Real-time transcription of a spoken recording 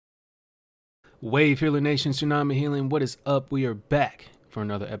Wave Healer Nation, Tsunami Healing, what is up? We are back for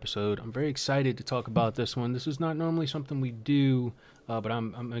another episode. I'm very excited to talk about this one. This is not normally something we do, but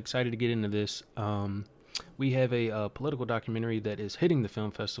I'm excited to get into this. We have a political documentary that is hitting the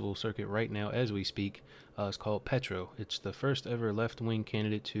film festival circuit right now as we speak. It's called Petro. It's the first ever left-wing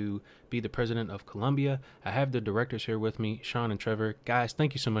candidate to be the president of Colombia. I have the directors here with me, Sean and Trevor. Guys,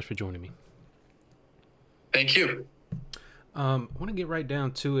 thank you so much for joining me. Thank you. I want to get right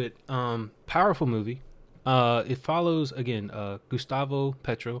down to it. Powerful movie. It follows, again, Gustavo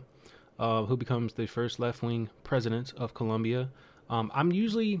Petro, who becomes the first left-wing president of Colombia. I'm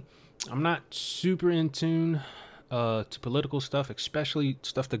not super in tune to political stuff, especially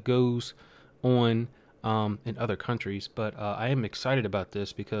stuff that goes on in other countries. But I am excited about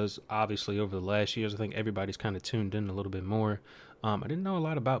this because obviously over the last years, I think everybody's kind of tuned in a little bit more. I didn't know a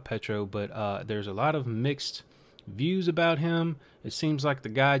lot about Petro, but there's a lot of mixed views about him. It seems like the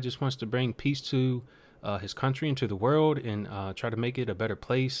guy just wants to bring peace to his country and to the world and try to make it a better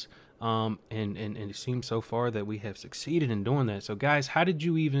place. And it seems so far that we have succeeded in doing that. So guys, how did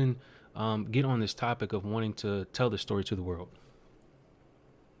you even get on this topic of wanting to tell this story to the world?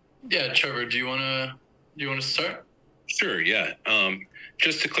 Yeah, Trevor, do you wanna start? Sure, yeah.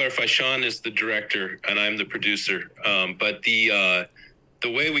 Just to clarify, Sean is the director and I'm the producer. But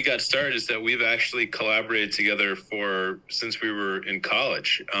the way we got started is that we've actually collaborated together since we were in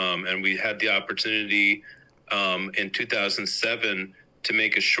college. And we had the opportunity in 2007 to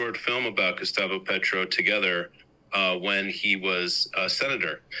make a short film about Gustavo Petro together when he was a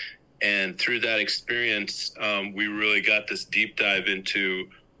senator. And through that experience, we really got this deep dive into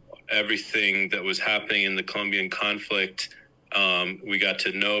everything that was happening in the Colombian conflict. We got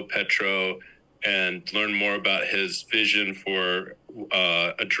to know Petro and learn more about his vision for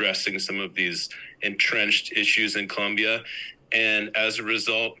addressing some of these entrenched issues in Colombia. And as a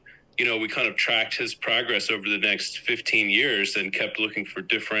result, we kind of tracked his progress over the next 15 years and kept looking for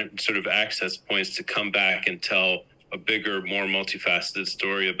different sort of access points to come back and tell a bigger, more multifaceted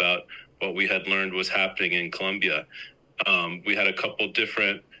story about what we had learned was happening in Colombia. We had a couple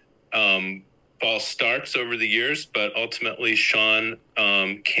different false starts over the years, but ultimately Sean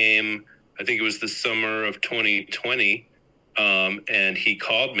came, I think it was the summer of 2020, and he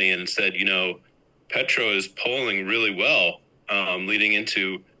called me and said, Petro is polling really well leading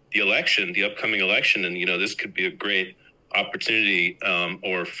into the upcoming election, and this could be a great opportunity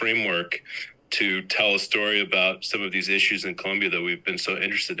or framework to tell a story about some of these issues in Colombia that we've been so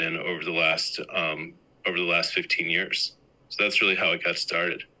interested in over the last 15 years. So that's really how it got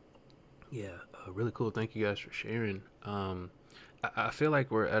started. Yeah, really cool. Thank you guys for sharing. I feel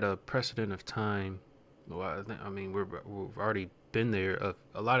like we're at a precedent of time. Well, we've already been there.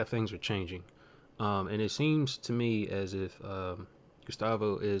 A lot of things are changing, and it seems to me as if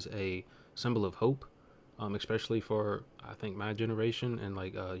Gustavo is a symbol of hope, especially for I think my generation and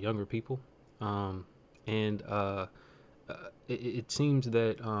like younger people. It seems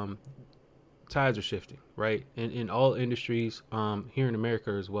that tides are shifting, right? In all industries, here in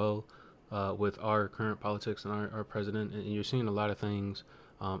America as well. With our current politics and our president, and you're seeing a lot of things.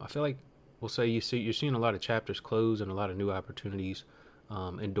 I feel like you're seeing a lot of chapters close and a lot of new opportunities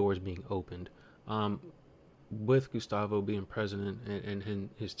and doors being opened. With Gustavo being president and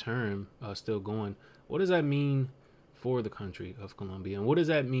his term still going, what does that mean for the country of Colombia, and what does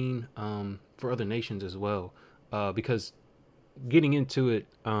that mean for other nations as well? Because getting into it,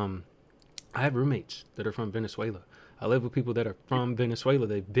 I have roommates that are from Venezuela. I live with people that are from Venezuela.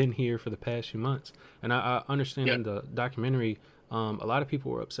 They've been here for the past few months. And I understand in the documentary, a lot of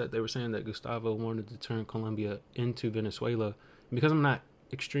people were upset. They were saying that Gustavo wanted to turn Colombia into Venezuela. And because I'm not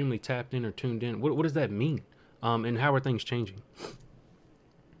extremely tapped in or tuned in, what does that mean? And how are things changing?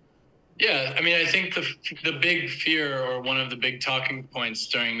 Yeah, I think the big fear, or one of the big talking points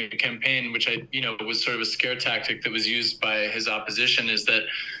during the campaign, which was sort of a scare tactic that was used by his opposition, is that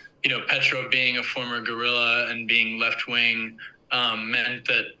Petro being a former guerrilla and being left-wing meant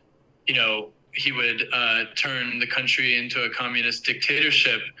that, he would turn the country into a communist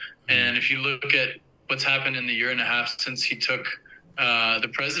dictatorship. And if you look at what's happened in the year and a half since he took the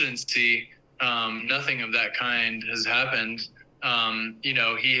presidency, nothing of that kind has happened.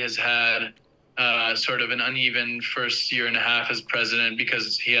 He has had sort of an uneven first year and a half as president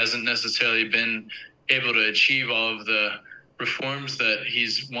because he hasn't necessarily been able to achieve all of the reforms that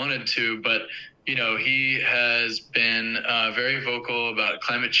he's wanted to, but he has been very vocal about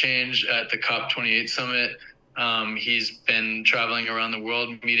climate change at the COP28 summit. He's been traveling around the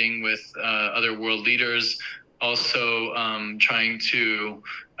world meeting with other world leaders also trying to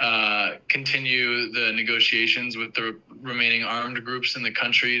continue the negotiations with the remaining armed groups in the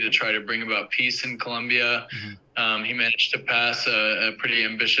country to try to bring about peace in Colombia. He managed to pass a pretty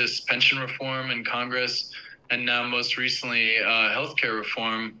ambitious pension reform in Congress, and now most recently healthcare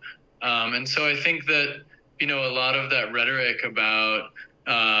reform. And so I think that, a lot of that rhetoric about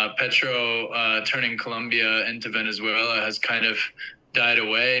Petro turning Colombia into Venezuela has kind of died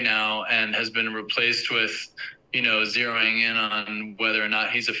away now and has been replaced with, zeroing in on whether or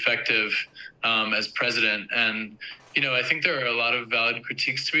not he's effective as president. And, I think there are a lot of valid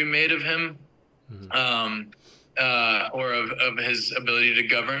critiques to be made of him or of his ability to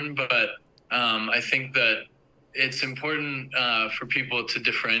govern. But I think that it's important for people to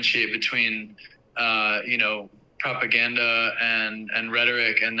differentiate between, propaganda and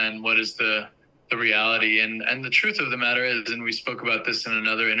rhetoric, and then what is the reality. And the truth of the matter is, and we spoke about this in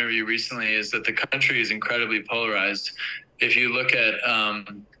another interview recently, is that the country is incredibly polarized. If you look at,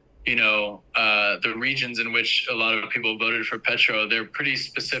 the regions in which a lot of people voted for Petro, they're pretty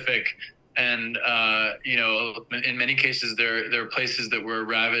specific. And, in many cases, there are places that were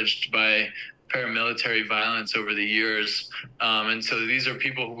ravaged by paramilitary violence over the years. And so these are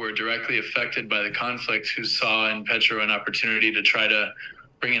people who were directly affected by the conflict, who saw in Petro an opportunity to try to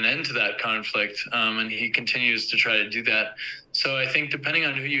bring an end to that conflict. And he continues to try to do that. So I think depending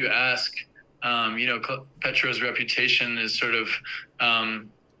on who you ask, Petro's reputation is sort of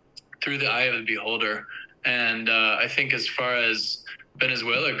through the eye of the beholder. And I think as far as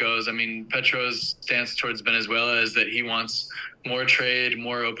Venezuela goes, I mean, Petro's stance towards Venezuela is that he wants more trade,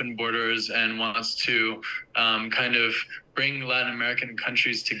 more open borders, and wants to kind of bring Latin American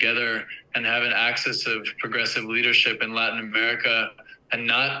countries together and have an axis of progressive leadership in Latin America, and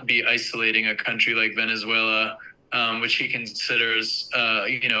not be isolating a country like Venezuela, which he considers,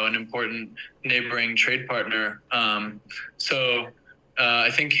 an important neighboring trade partner. So I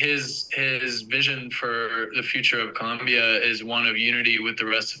think his vision for the future of Colombia is one of unity with the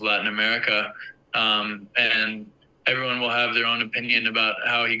rest of Latin America. And everyone will have their own opinion about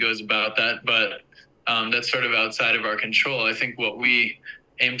how he goes about that, but that's sort of outside of our control. I think what we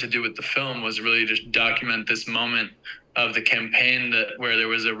aimed to do with the film was really just document this moment of the campaign where there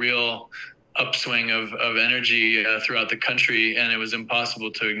was a real upswing of energy throughout the country, and it was impossible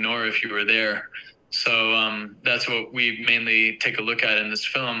to ignore if you were there. So that's what we mainly take a look at in this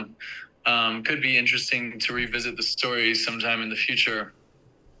film. Could be interesting to revisit the story sometime in the future,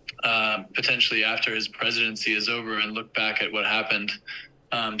 potentially after his presidency is over, and look back at what happened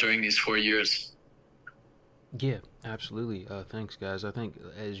during these 4 years. Yeah, absolutely. Thanks, guys. I think,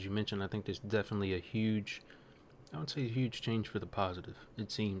 as you mentioned, I think there's definitely a huge change for the positive,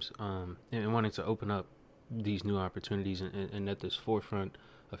 it seems, and wanting to open up these new opportunities and at this forefront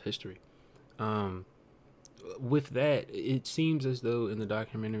of history. With that, it seems as though in the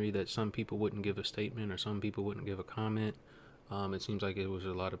documentary that some people wouldn't give a statement or some people wouldn't give a comment. It seems like it was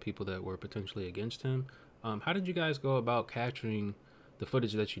a lot of people that were potentially against him. How did you guys go about capturing the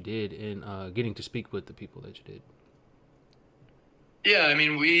footage that you did and getting to speak with the people that you did? Yeah, I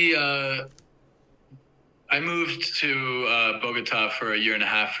mean, I moved to Bogota for a year and a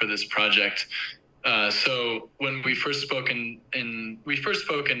half for this project. So when we first spoke in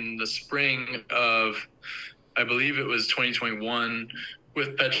the spring of, I believe it was 2021,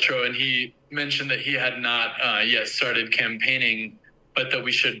 with Petro, and he mentioned that he had not yet started campaigning, but that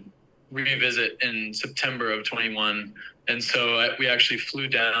we should revisit in September of 21. And so we actually flew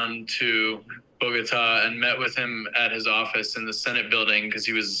down to Bogota and met with him at his office in the Senate building, because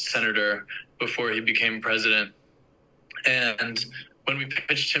he was a senator before he became president. And when we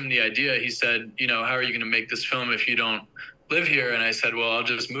pitched him the idea, he said, how are you going to make this film if you don't live here? And I said, well, I'll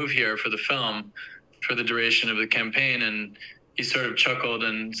just move here for the film for the duration of the campaign. And he sort of chuckled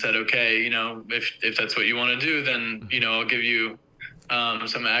and said, okay, if that's what you want to do, then, I'll give you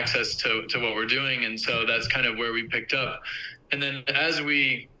some access to what we're doing. And so that's kind of where we picked up. And then as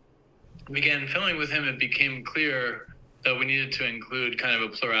we began filming with him, it became clear that we needed to include kind of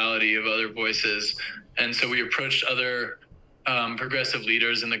a plurality of other voices. And so we approached other progressive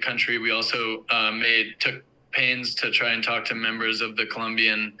leaders in the country. We also took pains to try and talk to members of the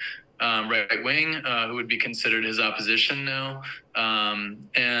Colombian right wing, who would be considered his opposition now.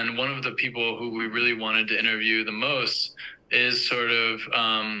 And one of the people who we really wanted to interview the most is sort of,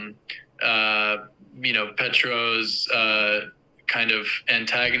 Petro's kind of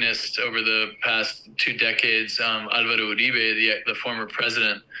antagonist over the past 2 decades, Álvaro Uribe, the former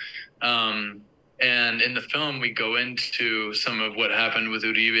president. And in the film, we go into some of what happened with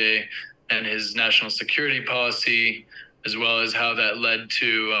Uribe and his national security policy, as well as how that led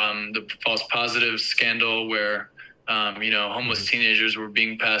to the false positives scandal, where homeless teenagers were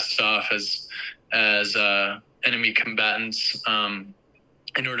being passed off as enemy combatants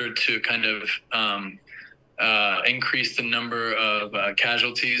in order to kind of increase the number of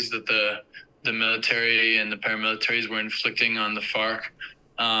casualties that the military and the paramilitaries were inflicting on the FARC.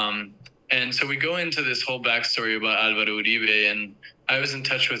 And so we go into this whole backstory about Álvaro Uribe, and I was in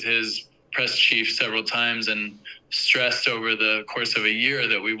touch with his press chief several times and stressed over the course of a year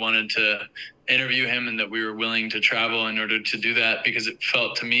that we wanted to interview him and that we were willing to travel in order to do that, because it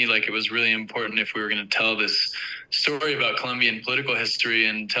felt to me like it was really important, if we were going to tell this story about Colombian political history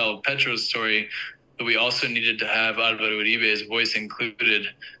and tell Petro's story, that we also needed to have Álvaro Uribe's voice included.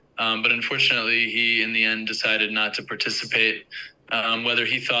 But unfortunately, he in the end decided not to participate. Whether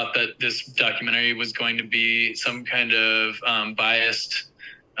he thought that this documentary was going to be some kind of biased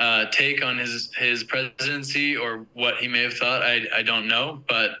take on his presidency, or what he may have thought, I don't know.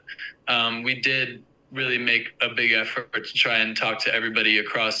 But we did really make a big effort to try and talk to everybody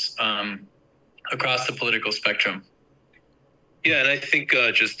across the political spectrum. Yeah, and I think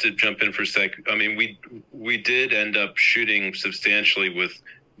just to jump in for a sec, I mean, we did end up shooting substantially with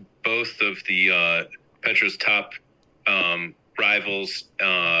both of the Petro's top rivals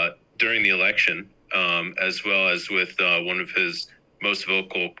during the election, as well as with one of his most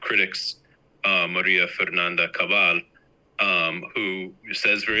vocal critics, Maria Fernanda Cabal, who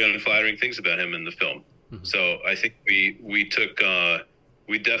says very unflattering things about him in the film. Mm-hmm. So I think we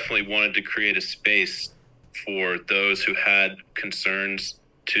definitely wanted to create a space for those who had concerns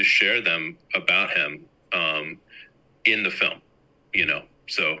to share them about him in the film,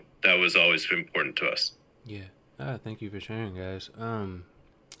 so that was always important to us. Yeah. Thank you for sharing, guys.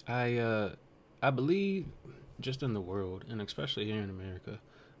 I believe just in the world, and especially here in America,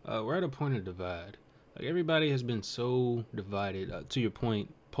 we're at a point of divide. Like, everybody has been so divided, to your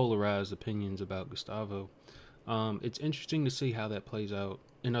point, polarized opinions about Gustavo. It's interesting to see how that plays out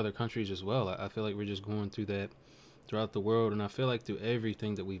in other countries as well. I feel like we're just going through that throughout the world, and I feel like through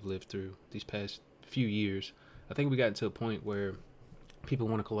everything that we've lived through these past few years, I think we got to a point where people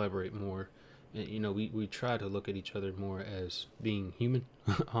want to collaborate more. And, we try to look at each other more as being human,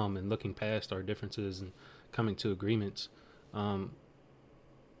 and looking past our differences and coming to agreements,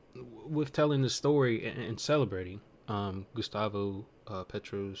 with telling the story and celebrating Gustavo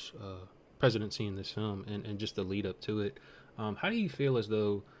Petro's presidency in this film, and just the lead up to it. How do you feel as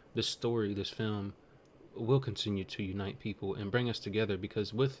though this story, this film, will continue to unite people and bring us together?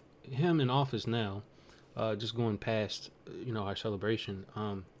 Because with him in office now, just going past, our celebration,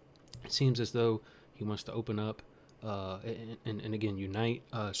 it seems as though he wants to open up and again unite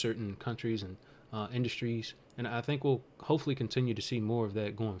certain countries and industries, and I think we'll hopefully continue to see more of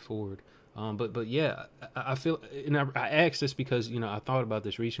that going forward. But yeah, I feel, and I asked this because I thought about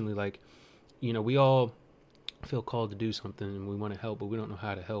this recently. Like, we all feel called to do something and we want to help, but we don't know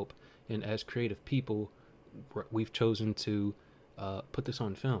how to help. And as creative people, we've chosen to put this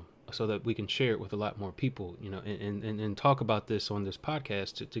on film so that we can share it with a lot more people, and talk about this on this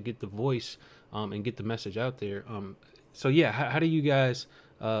podcast to get the voice and get the message out there. So yeah, how do you guys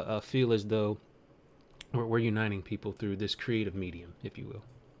feel as though we're uniting people through this creative medium, if you will?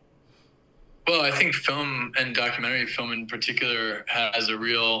 Well, I think film, and documentary film in particular, has a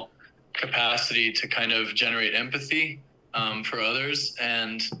real capacity to kind of generate empathy for others.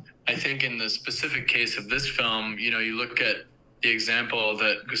 And I think in the specific case of this film, you look at the example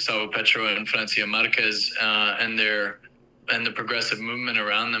that Gustavo Petro and Francia Marquez and the progressive movement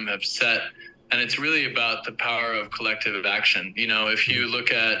around them have set. And it's really about the power of collective action. If you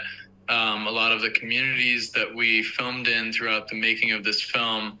look at a lot of the communities that we filmed in throughout the making of this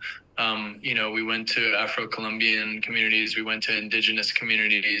film, we went to Afro-Colombian communities, we went to indigenous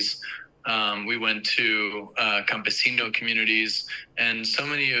communities, we went to campesino communities, and so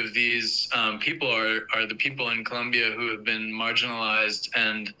many of these people are the people in Colombia who have been marginalized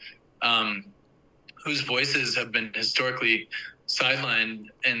and whose voices have been historically sidelined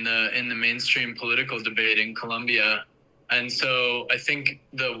in the mainstream political debate in Colombia. And so I think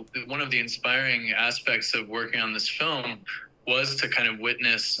one of the inspiring aspects of working on this film was to kind of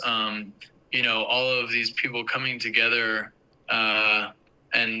witness, all of these people coming together,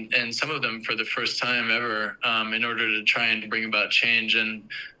 and some of them for the first time ever, in order to try and bring about change. And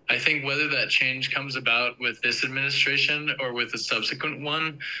I think whether that change comes about with this administration or with a subsequent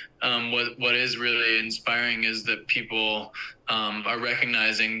one, what is really inspiring is that people are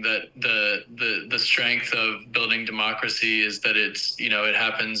recognizing that the strength of building democracy is that it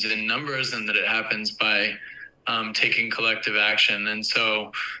happens in numbers, and that it happens by taking collective action. And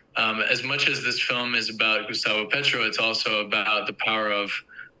so as much as this film is about Gustavo Petro, it's also about the power of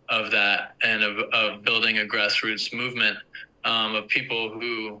that, and of building a grassroots movement of people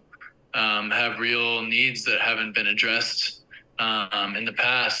who have real needs that haven't been addressed in the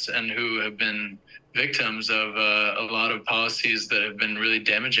past, and who have been victims of a lot of policies that have been really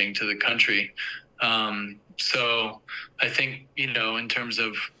damaging to the country. So I think, in terms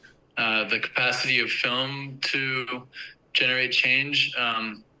of the capacity of film to generate change,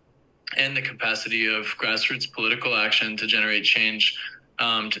 and the capacity of grassroots political action to generate change,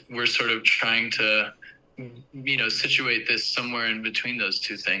 we're sort of trying to, situate this somewhere in between those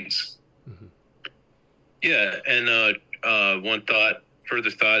two things. Mm-hmm. Yeah, and one further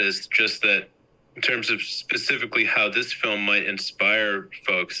thought is just that in terms of specifically how this film might inspire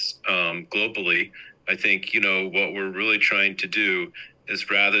folks globally, I think, what we're really trying to do is,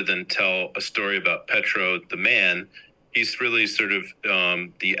 rather than tell a story about Petro, the man, he's really sort of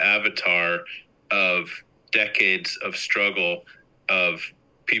the avatar of decades of struggle, of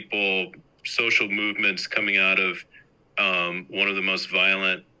people, social movements coming out of one of the most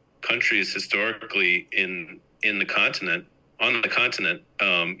violent countries historically in the continent, on the continent,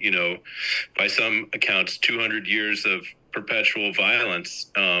 by some accounts, 200 years of perpetual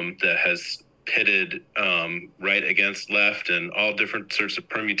violence that has pitted right against left, and all different sorts of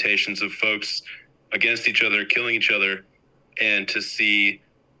permutations of folks against each other, killing each other, and to see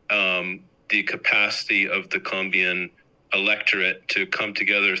the capacity of the Colombian electorate to come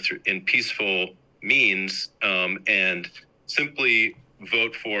together in peaceful means and simply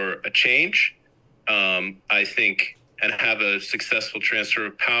vote for a change, I think, and have a successful transfer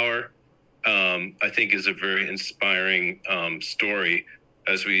of power, I think is a very inspiring story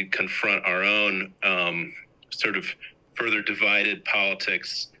as we confront our own sort of further divided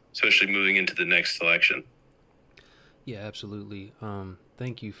politics, especially moving into the next election. Yeah, absolutely.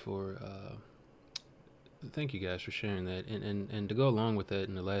 Thank you guys for sharing that, and to go along with that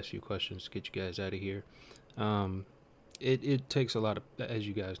in the last few questions to get you guys out of here. It takes a lot of, as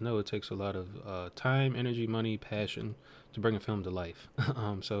you guys know, it takes a lot of time, energy, money, passion to bring a film to life.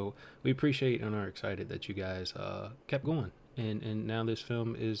 So we appreciate and are excited that you guys kept going, and now this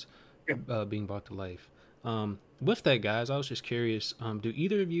film is being brought to life. With that, guys, I was just curious, do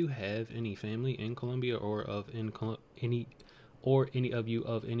either of you have any family in Colombia, or any of you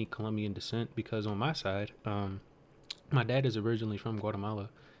of any Colombian descent? Because on my side, my dad is originally from Guatemala,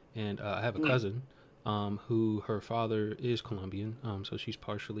 and I have a cousin who, her father is Colombian, so she's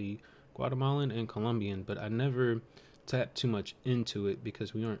partially Guatemalan and Colombian, but I never tapped too much into it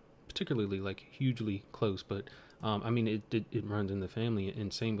because we aren't particularly like hugely close. But I mean, it runs in the family,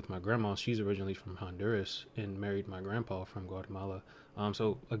 and same with my grandma. She's originally from Honduras and married my grandpa from Guatemala.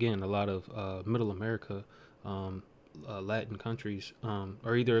 So again, a lot of Middle America, Latin countries.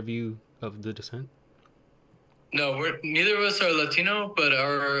 Are either of you of the descent? No, neither of us are Latino, but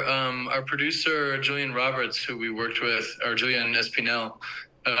our producer Julian Roberts, who we worked with, or Julian Espinel,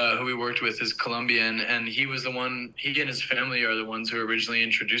 who we worked with, is Colombian, and he was the one. He and his family are the ones who originally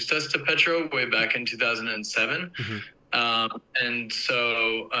introduced us to Petro way back in 2007. Mm-hmm. And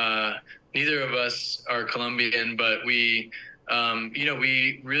so neither of us are Colombian, but we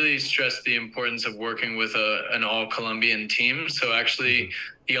really stress the importance of working with an all-Colombian team. So actually,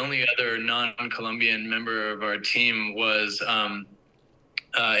 the only other non-Colombian member of our team was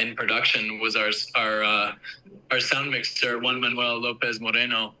in production was our sound mixer, Juan Manuel Lopez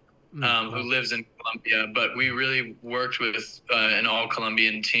Moreno, who lives in Colombia. But we really worked with an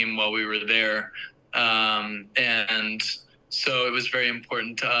all-Colombian team while we were there, and so it was very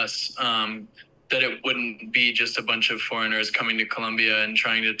important to us that it wouldn't be just a bunch of foreigners coming to Colombia and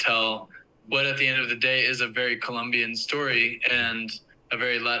trying to tell what at the end of the day is a very Colombian story and a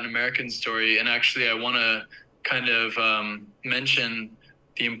very Latin American story. And actually, I want to kind of mention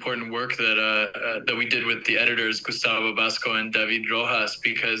the important work that we did with the editors, Gustavo Vasco and David Rojas,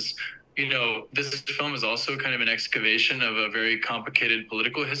 because, this film is also kind of an excavation of a very complicated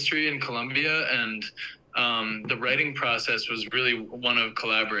political history in Colombia. And the writing process was really one of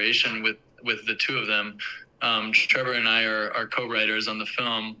collaboration with the two of them. Trevor and I are co-writers on the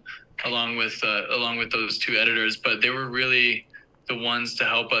film, along with those two editors, but they were really the ones to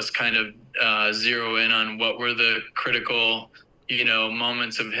help us kind of zero in on what were the critical,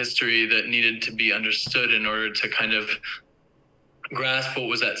 moments of history that needed to be understood in order to kind of grasp what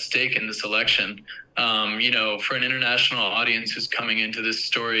was at stake in this election. For an international audience who's coming into this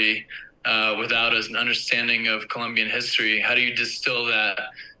story without an understanding of Colombian history, how do you distill that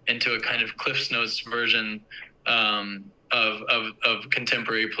into a kind of Cliff's Notes version of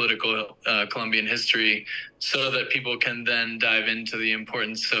contemporary political Colombian history, so that people can then dive into the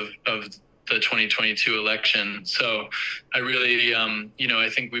importance of the 2022 election. So I really, I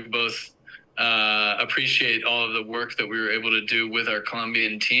think we both appreciate all of the work that we were able to do with our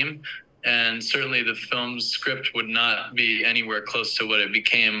Colombian team. And certainly the film's script would not be anywhere close to what it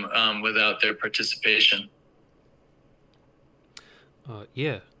became without their participation. Thank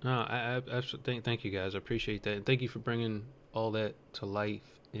you guys. I appreciate that. And thank you for bringing all that to life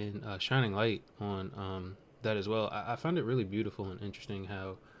and shining light on that as well. I find it really beautiful and interesting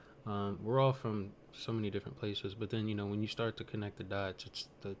how we're all from so many different places, but then, when you start to connect the dots, it's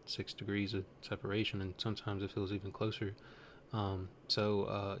the 6 degrees of separation, and sometimes it feels even closer.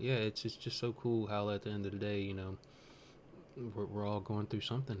 It's just so cool how at the end of the day, we're all going through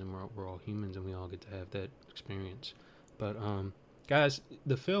something, and we're all humans, and we all get to have that experience. But guys,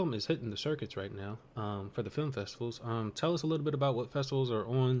 the film is hitting the circuits right now for the film festivals. Tell us a little bit about what festivals are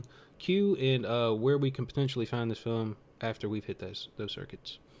on queue and where we can potentially find this film after we've hit those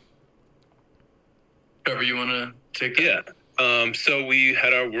circuits. Trevor, you want to take that? Yeah. So we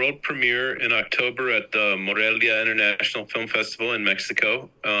had our world premiere in October at the Morelia International Film Festival in Mexico,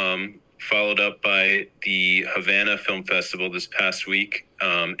 followed up by the Havana Film Festival this past week,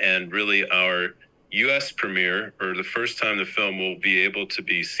 and really our U.S. premiere, or the first time the film will be able to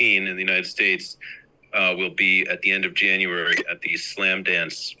be seen in the United States, will be at the end of January at the Slam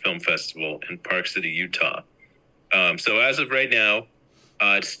Dance Film Festival in Park City, Utah. So as of right now,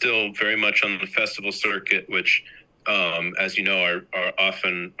 it's still very much on the festival circuit, which, as you know, are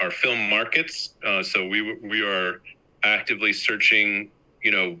often our film markets. So we are actively searching,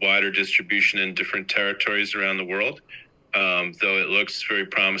 wider distribution in different territories around the world. Though it looks very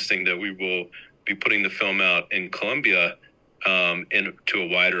promising that we will be putting the film out in Colombia to a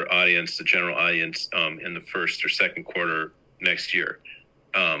wider audience, the general audience, in the first or second quarter next year.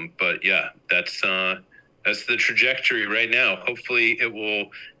 But yeah, that's the trajectory right now. Hopefully it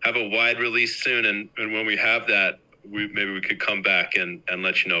will have a wide release soon. And when we have that, maybe we could come back and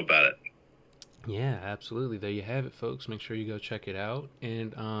let you know about it. Yeah, absolutely. There you have it, folks. Make sure you go check it out.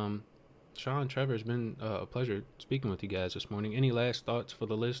 And Sean, Trevor, it's been a pleasure speaking with you guys this morning. Any last thoughts for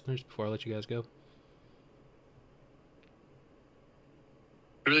the listeners before I let you guys go?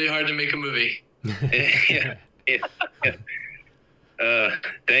 Really hard to make a movie. Yeah.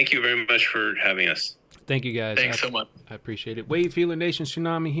 Thank you very much for having us. Thank you, guys. Thanks so much. I appreciate it. Wave Healer Nation,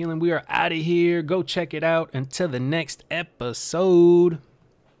 Tsunami Healing. We are out of here. Go check it out. Until the next episode.